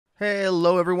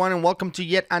Hello everyone and welcome to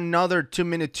yet another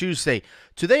 2-Minute Tuesday.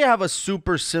 Today I have a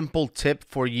super simple tip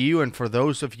for you and for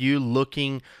those of you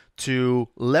looking to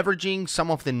leveraging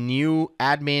some of the new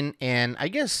admin and I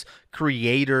guess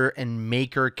creator and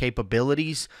maker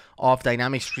capabilities of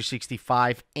Dynamics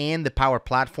 365 and the Power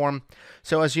Platform.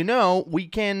 So as you know, we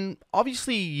can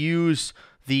obviously use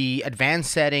the advanced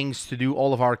settings to do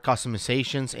all of our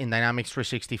customizations in Dynamics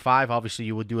 365. Obviously,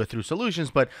 you would do it through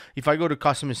solutions, but if I go to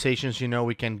customizations, you know,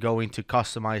 we can go into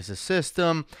customize the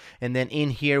system, and then in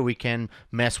here we can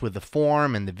mess with the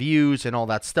form and the views and all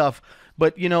that stuff.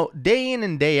 But you know, day in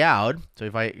and day out, so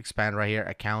if I expand right here,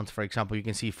 accounts, for example, you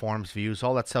can see forms, views,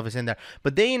 all that stuff is in there.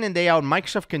 But day in and day out,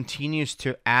 Microsoft continues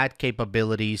to add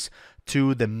capabilities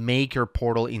to the Maker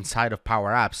portal inside of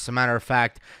Power Apps. As a matter of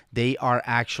fact, they are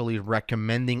actually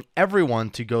recommending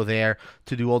everyone to go there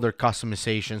to do all their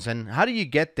customizations. And how do you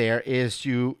get there is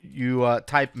you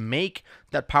type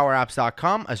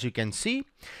make.powerapps.com, as you can see,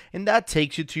 and that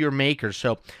takes you to your Maker.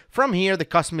 So from here, the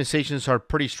customizations are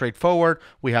pretty straightforward.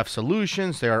 We have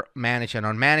solutions. They are managed and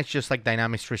unmanaged, just like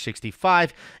Dynamics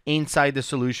 365. Inside the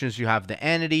solutions, you have the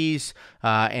entities,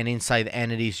 and inside the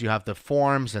entities, you have the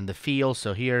forms and the fields.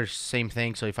 So here's same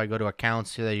thing. So if I go to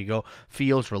accounts, here, there you go,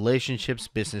 fields, relationships,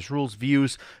 business rules,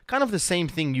 views, kind of the same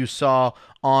thing you saw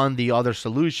on the other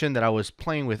solution that I was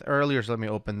playing with earlier. So let me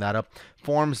open that up.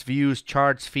 Forms, views,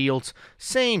 charts, fields,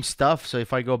 same stuff. So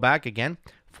if I go back again,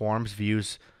 forms,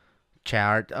 views,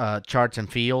 charts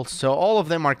and fields. So all of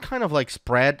them are kind of like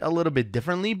spread a little bit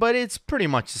differently, but it's pretty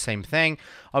much the same thing.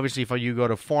 Obviously, if you go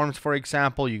to forms, for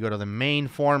example, you go to the main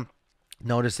form.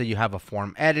 Notice that you have a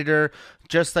form editor,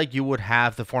 just like you would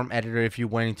have the form editor if you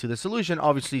went into the solution.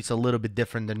 Obviously, it's a little bit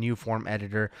different. The new form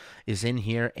editor is in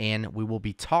here, and we will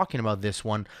be talking about this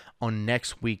one on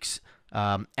next week's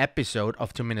episode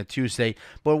of 2-Minute Tuesday.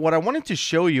 But what I wanted to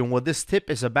show you and what this tip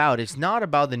is about is not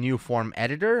about the new form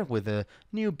editor with a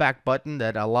new back button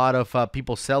that a lot of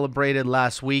people celebrated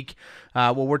last week.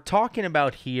 What we're talking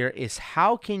about here is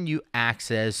how can you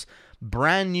access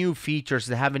brand new features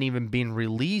that haven't even been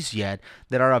released yet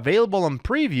that are available on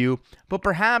preview, but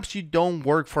perhaps you don't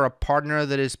work for a partner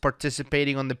that is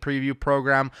participating on the preview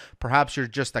program. Perhaps you're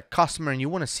just a customer and you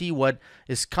want to see what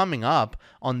is coming up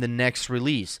on the next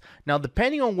release. Now,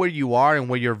 depending on where you are and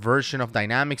where your version of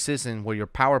Dynamics is and where your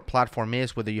Power Platform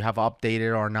is, whether you have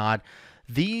updated or not,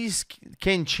 these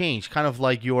can change, kind of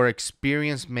like your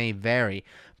experience may vary.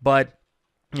 But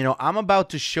you know, I'm about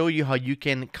to show you how you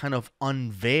can kind of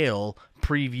unveil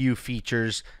preview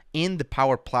features in the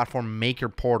Power Platform Maker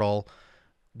portal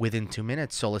within 2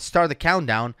 minutes. So let's start the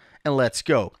countdown and let's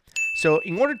go. So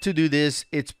in order to do this,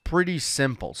 it's pretty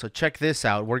simple. So check this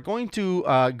out. We're going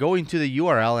to go into the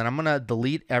URL, and I'm going to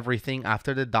delete everything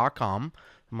after the .com.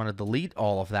 I'm going to delete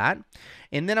all of that.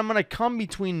 And then I'm going to come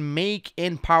between Make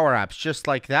and Power Apps, just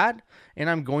like that. And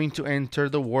I'm going to enter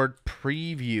the word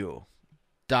preview.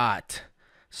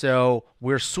 So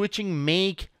we're switching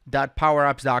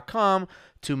make.powerapps.com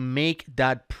to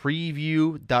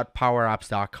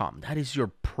make.preview.powerapps.com. That is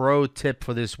your pro tip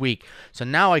for this week. So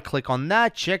now I click on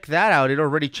that, check that out. It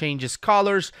already changes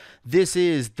colors. This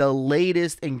is the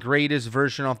latest and greatest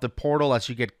version of the portal as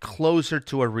you get closer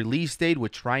to a release date,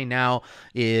 which right now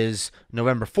is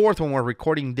November 4th when we're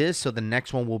recording this. So the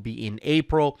next one will be in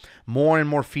April. More and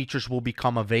more features will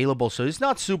become available. So it's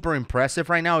not super impressive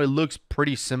right now. It looks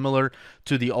pretty similar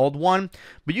to the old one,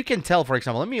 but you can tell, for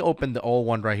example, let me open the old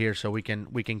one right here so we can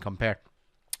compare.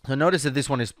 So notice that this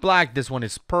one is black, this one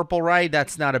is purple, right?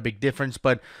 That's not a big difference,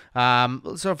 but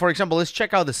so for example, let's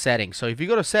check out the settings. So if you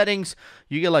go to settings,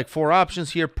 you get like 4 options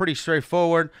here, pretty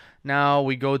straightforward. Now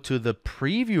we go to the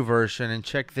preview version and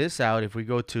check this out. If we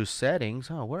go to settings,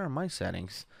 oh, where are my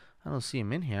settings? I don't see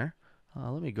them in here.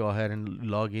 Let me go ahead and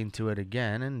log into it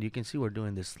again, and you can see we're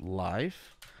doing this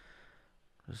live.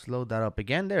 Just load that up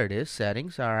again. There it is,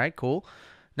 settings. All right, cool.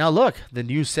 Now look, the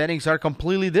new settings are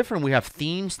completely different. We have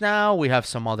themes now. We have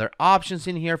some other options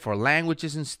in here for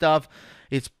languages and stuff.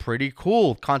 It's pretty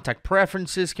cool. Contact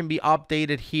preferences can be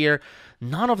updated here.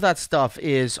 None of that stuff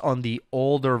is on the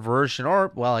older version,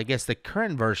 or well, I guess the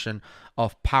current version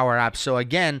of Power Apps. So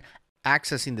again,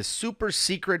 accessing the super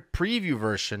secret preview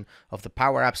version of the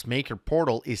Power Apps Maker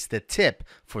portal is the tip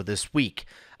for this week.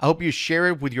 I hope you share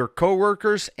it with your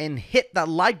coworkers and hit that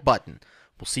like button.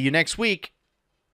 We'll see you next week.